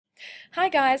Hi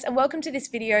guys, and welcome to this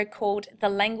video called The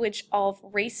Language of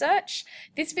Research.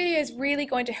 This video is really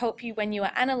going to help you when you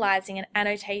are analysing and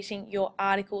annotating your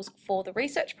articles for the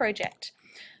research project.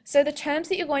 So the terms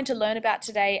that you're going to learn about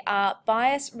today are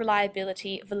bias,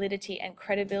 reliability, validity, and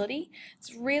credibility.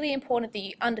 It's really important that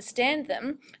you understand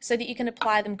them so that you can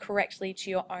apply them correctly to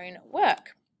your own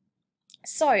work.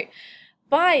 So,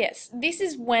 bias, this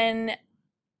is when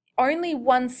only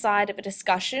one side of a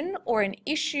discussion or an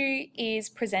issue is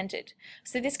presented.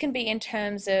 So this can be in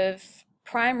terms of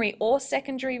primary or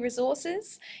secondary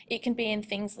resources. It can be in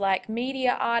things like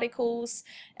media articles.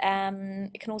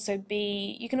 It can also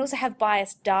be, you can also have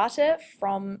biased data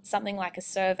from something like a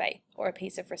survey or a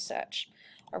piece of research.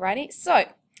 Alrighty, so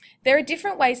there are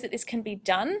different ways that this can be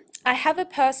done. I have a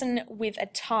person with a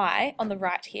tie on the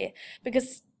right here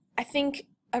because I think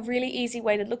a really easy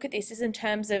way to look at this is in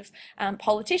terms of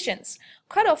politicians.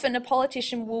 Quite often a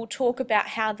politician will talk about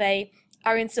how they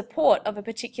are in support of a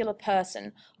particular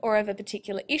person or of a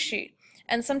particular issue.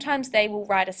 And sometimes they will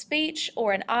write a speech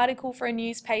or an article for a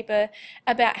newspaper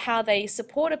about how they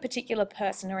support a particular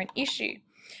person or an issue.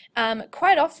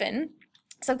 Quite often,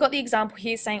 so I've got the example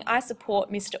here saying, I support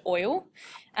Mr. Oil,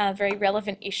 a very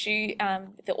relevant issue,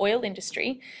 the oil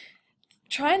industry.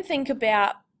 Try and think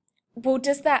about, well,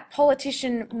 does that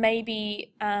politician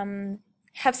maybe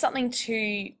have something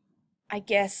to, I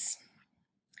guess,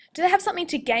 do they have something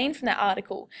to gain from that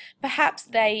article? Perhaps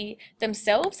they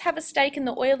themselves have a stake in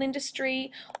the oil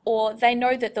industry, or they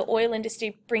know that the oil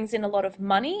industry brings in a lot of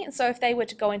money, and so if they were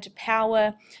to go into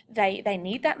power, they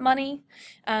need that money.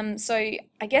 So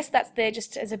I guess that's there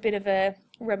just as a bit of a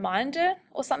reminder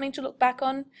or something to look back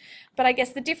on. But I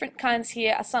guess the different kinds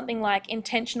here are something like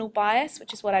intentional bias,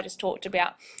 which is what I just talked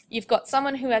about. You've got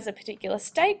someone who has a particular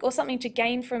stake or something to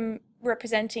gain from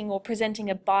representing or presenting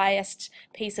a biased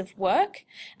piece of work,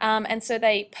 and so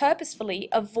they purposefully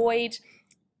avoid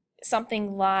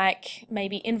something like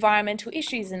maybe environmental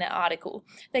issues in an article.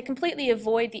 They completely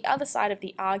avoid the other side of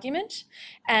the argument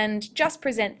and just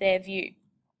present their view.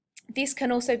 This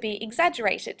can also be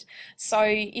exaggerated. So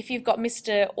if you've got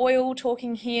Mr. Oil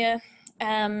talking here,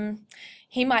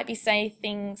 he might be saying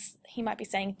things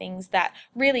that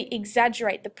really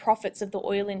exaggerate the profits of the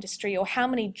oil industry or how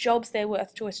many jobs they're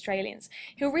worth to Australians.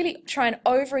 He'll really try and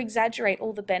over-exaggerate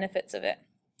all the benefits of it.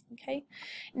 Okay.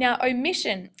 Now,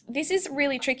 omission. This is a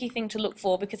really tricky thing to look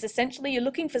for because essentially you're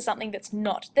looking for something that's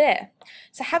not there.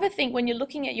 So have a think when you're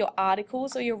looking at your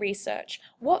articles or your research,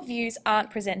 what views aren't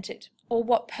presented, or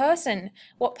what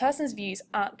person's views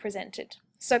aren't presented.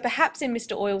 So perhaps in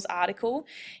Mr. Oil's article,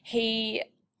 he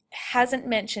hasn't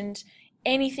mentioned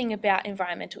anything about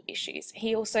environmental issues.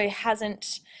 He also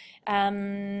hasn't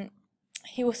mentioned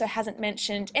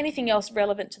anything else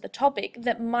relevant to the topic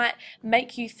that might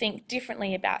make you think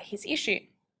differently about his issue.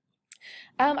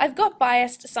 I've got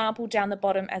biased sample down the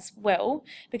bottom as well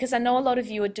because I know a lot of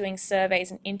you are doing surveys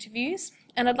and interviews,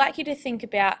 and I'd like you to think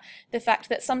about the fact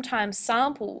that sometimes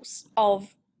samples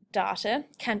of data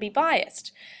can be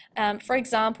biased. For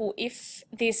example, if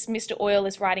this Mr. Oil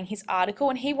is writing his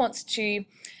article and he wants to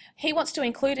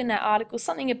include in that article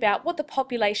something about what the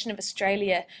population of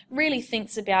Australia really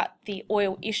thinks about the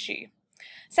oil issue.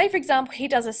 Say, for example, he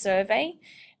does a survey,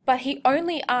 but he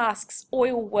only asks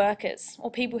oil workers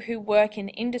or people who work in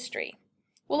industry.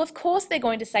 Well, of course they're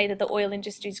going to say that the oil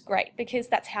industry is great because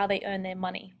that's how they earn their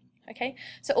money. Okay,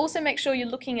 so also make sure you're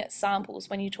looking at samples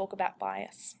when you talk about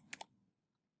bias.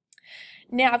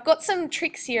 Now, I've got some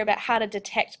tricks here about how to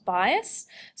detect bias.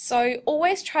 So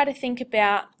always try to think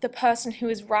about the person who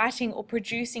is writing or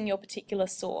producing your particular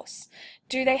source.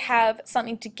 Do they have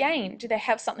something to gain? Do they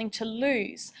have something to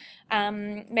lose?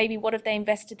 Maybe what have they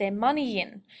invested their money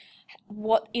in?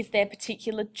 What is their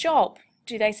particular job?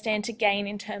 Do they stand to gain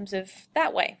in terms of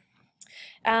that way?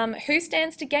 Who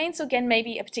stands to gain? So again,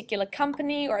 maybe a particular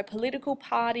company or a political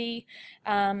party.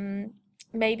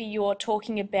 Maybe you're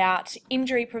talking about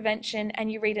injury prevention and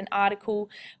you read an article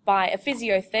by a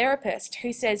physiotherapist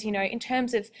who says, you know, in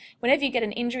terms of whenever you get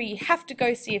an injury, you have to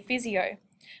go see a physio.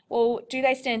 Well, do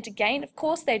they stand to gain? Of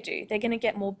course they do. They're going to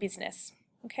get more business.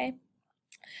 Okay.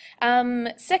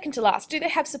 Second to last, do they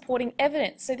have supporting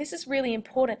evidence? So this is really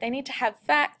important. They need to have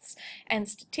facts and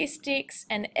statistics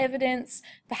and evidence.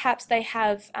 Perhaps they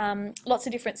have lots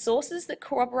of different sources that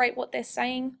corroborate what they're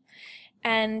saying.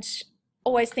 And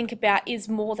always think about, is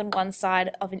more than one side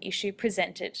of an issue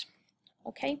presented?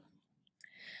 Okay.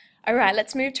 All right,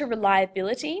 let's move to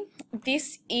reliability.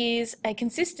 This is a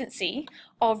consistency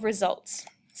of results.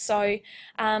 So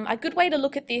a good way to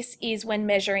look at this is when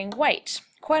measuring weight.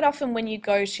 Quite often when you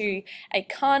go to a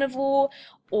carnival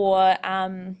or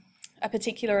a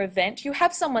particular event, you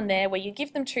have someone there where you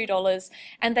give them $2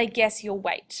 and they guess your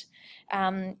weight.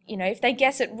 You know, if they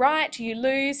guess it right, you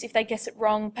lose. If they guess it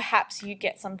wrong, perhaps you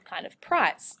get some kind of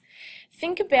prize.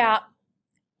 Think about,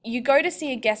 you go to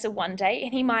see a guesser one day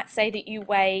and he might say that you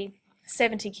weigh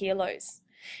 70 kilos.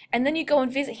 And then you go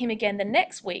and visit him again the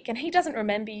next week and he doesn't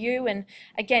remember you, and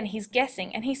again he's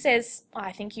guessing and he says,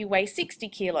 I think you weigh 60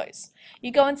 kilos.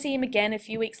 You go and see him again a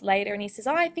few weeks later and he says,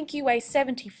 I think you weigh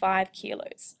 75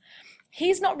 kilos.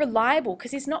 He's not reliable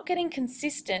because he's not getting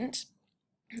consistent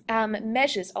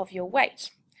measures of your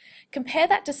weight. Compare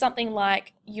that to something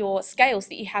like your scales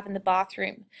that you have in the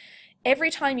bathroom. Every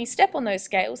time you step on those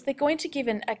scales, they're going to give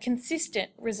a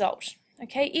consistent result.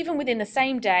 Okay, even within the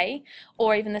same day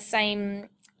or even the same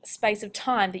space of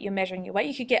time that you're measuring your weight,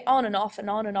 you could get on and off and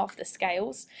on and off the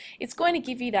scales. It's going to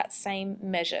give you that same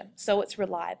measure, so it's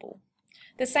reliable.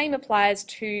 The same applies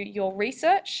to your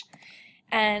research,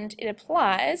 and it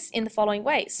applies in the following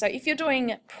ways. So if you're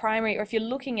doing primary, or if you're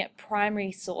looking at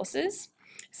primary sources,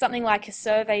 something like a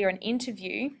survey or an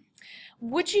interview,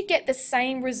 would you get the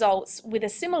same results with a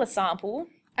similar sample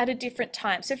at a different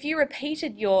time? So if you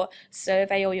repeated your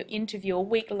survey or your interview a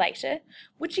week later,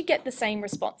 would you get the same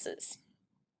responses?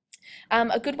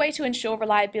 A good way to ensure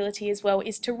reliability as well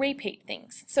is to repeat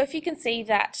things. So if you can see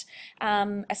that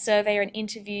a survey or an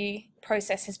interview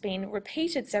process has been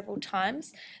repeated several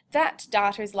times, that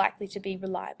data is likely to be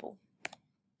reliable.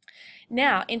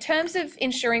 Now, in terms of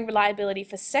ensuring reliability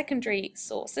for secondary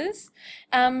sources,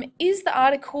 is the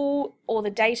article or the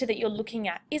data that you're looking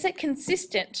at, is it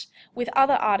consistent with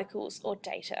other articles or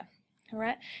data? All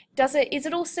right? Is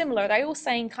it all similar? Are they all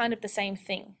saying kind of the same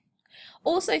thing?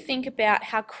 Also think about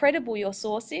how credible your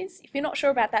source is. If you're not sure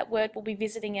about that word, we'll be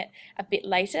visiting it a bit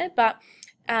later, but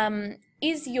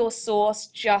is your source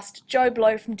just Joe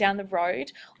Blow from down the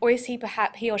road, or is he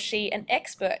or she an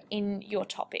expert in your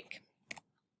topic?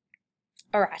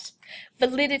 All right,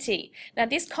 validity. Now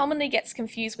this commonly gets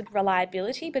confused with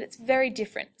reliability, but it's very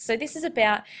different. So this is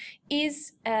about,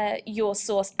 is your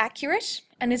source accurate,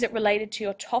 and is it related to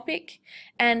your topic?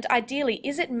 And ideally,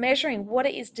 is it measuring what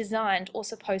it is designed or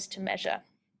supposed to measure?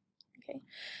 Okay.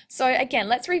 So again,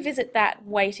 let's revisit that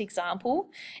weight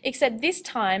example, except this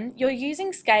time you're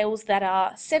using scales that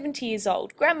are 70 years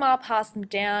old. Grandma passed them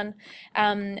down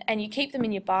and you keep them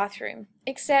in your bathroom,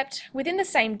 except within the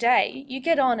same day, you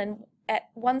get on and at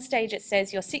one stage it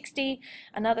says you're 60,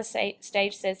 another stage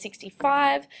says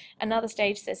 65, another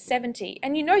stage says 70,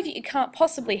 and you know that you can't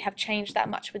possibly have changed that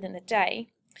much within the day.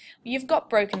 You've got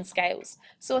broken scales.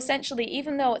 So essentially,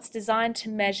 even though it's designed to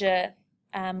measure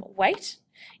weight,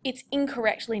 it's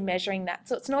incorrectly measuring that.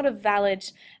 So it's not a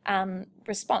valid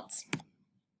response.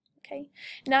 Okay.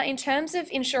 Now, in terms of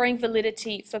ensuring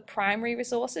validity for primary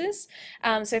resources,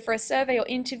 so for a survey or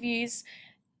interviews,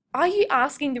 are you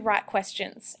asking the right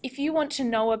questions? If you want to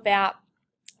know about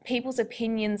people's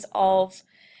opinions of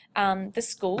the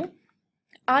school,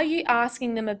 are you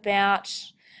asking them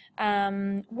about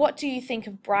what do you think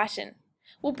of Brighton?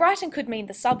 Well, Brighton could mean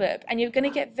the suburb, and you're going to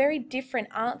get very different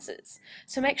answers.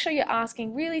 So make sure you're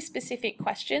asking really specific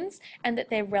questions and that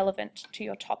they're relevant to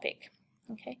your topic.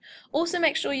 Okay. Also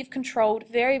make sure you've controlled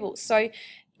variables. So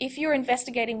if you're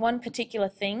investigating one particular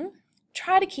thing,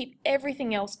 try to keep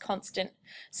everything else constant.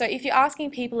 So if you're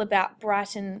asking people about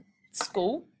Brighton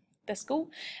school, the school,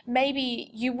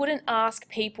 maybe you wouldn't ask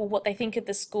people what they think of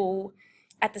the school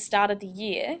at the start of the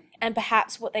year, and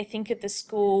perhaps what they think of the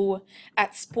school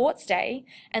at sports day,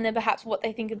 and then perhaps what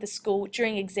they think of the school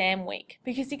during exam week,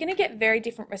 because you're going to get very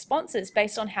different responses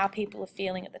based on how people are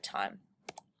feeling at the time.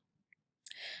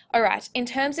 All right, in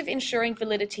terms of ensuring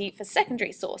validity for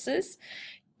secondary sources,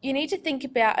 you need to think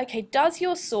about, okay, does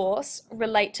your source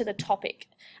relate to the topic?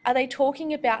 Are they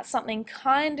talking about something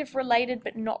kind of related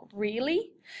but not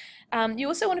really? You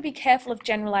also want to be careful of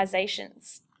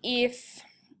generalizations. If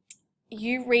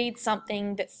you read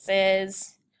something that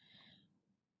says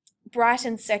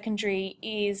Brighton Secondary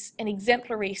is an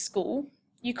exemplary school,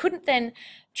 you couldn't then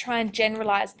try and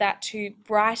generalize that to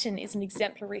Brighton is an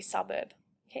exemplary suburb.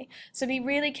 Okay, so be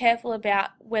really careful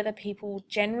about whether people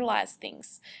generalize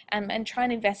things and try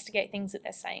and investigate things that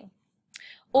they're saying.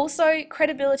 Also,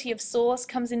 credibility of source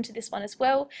comes into this one as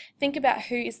well. Think about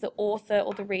who is the author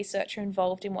or the researcher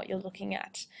involved in what you're looking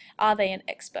at. Are they an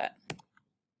expert?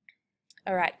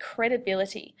 All right,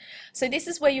 credibility. So this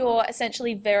is where you're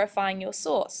essentially verifying your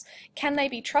source. Can they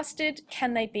be trusted?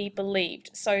 Can they be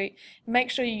believed? So make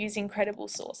sure you're using credible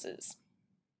sources.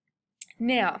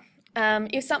 Now,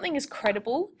 if something is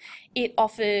credible, it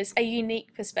offers a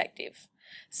unique perspective.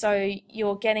 So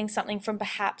you're getting something from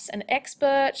perhaps an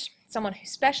expert, someone who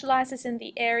specializes in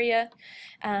the area,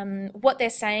 what they're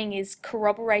saying is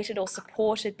corroborated or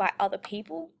supported by other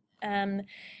people.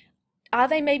 Are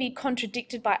they maybe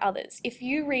contradicted by others? If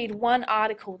you read one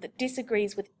article that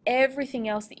disagrees with everything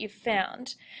else that you've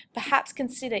found, perhaps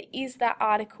consider, is that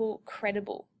article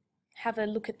credible? Have a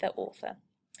look at the author.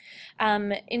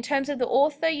 In terms of the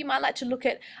author, you might like to look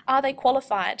at, are they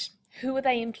qualified? Who are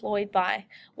they employed by?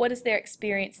 What is their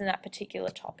experience in that particular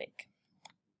topic?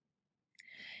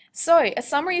 So, a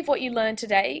summary of what you learned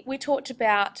today. We talked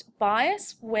about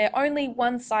bias, where only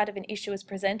one side of an issue is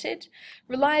presented.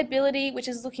 Reliability, which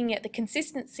is looking at the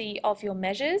consistency of your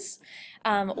measures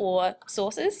or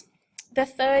sources. The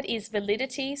third is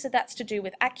validity, so that's to do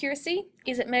with accuracy.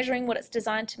 Is it measuring what it's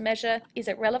designed to measure? Is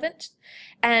it relevant?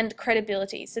 And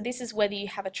credibility, so this is whether you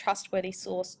have a trustworthy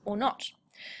source or not.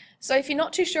 So if you're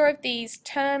not too sure of these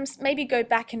terms, maybe go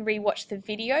back and rewatch the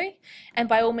video, and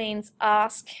by all means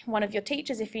ask one of your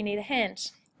teachers if you need a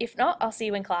hand. If not, I'll see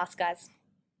you in class, guys.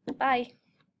 Bye.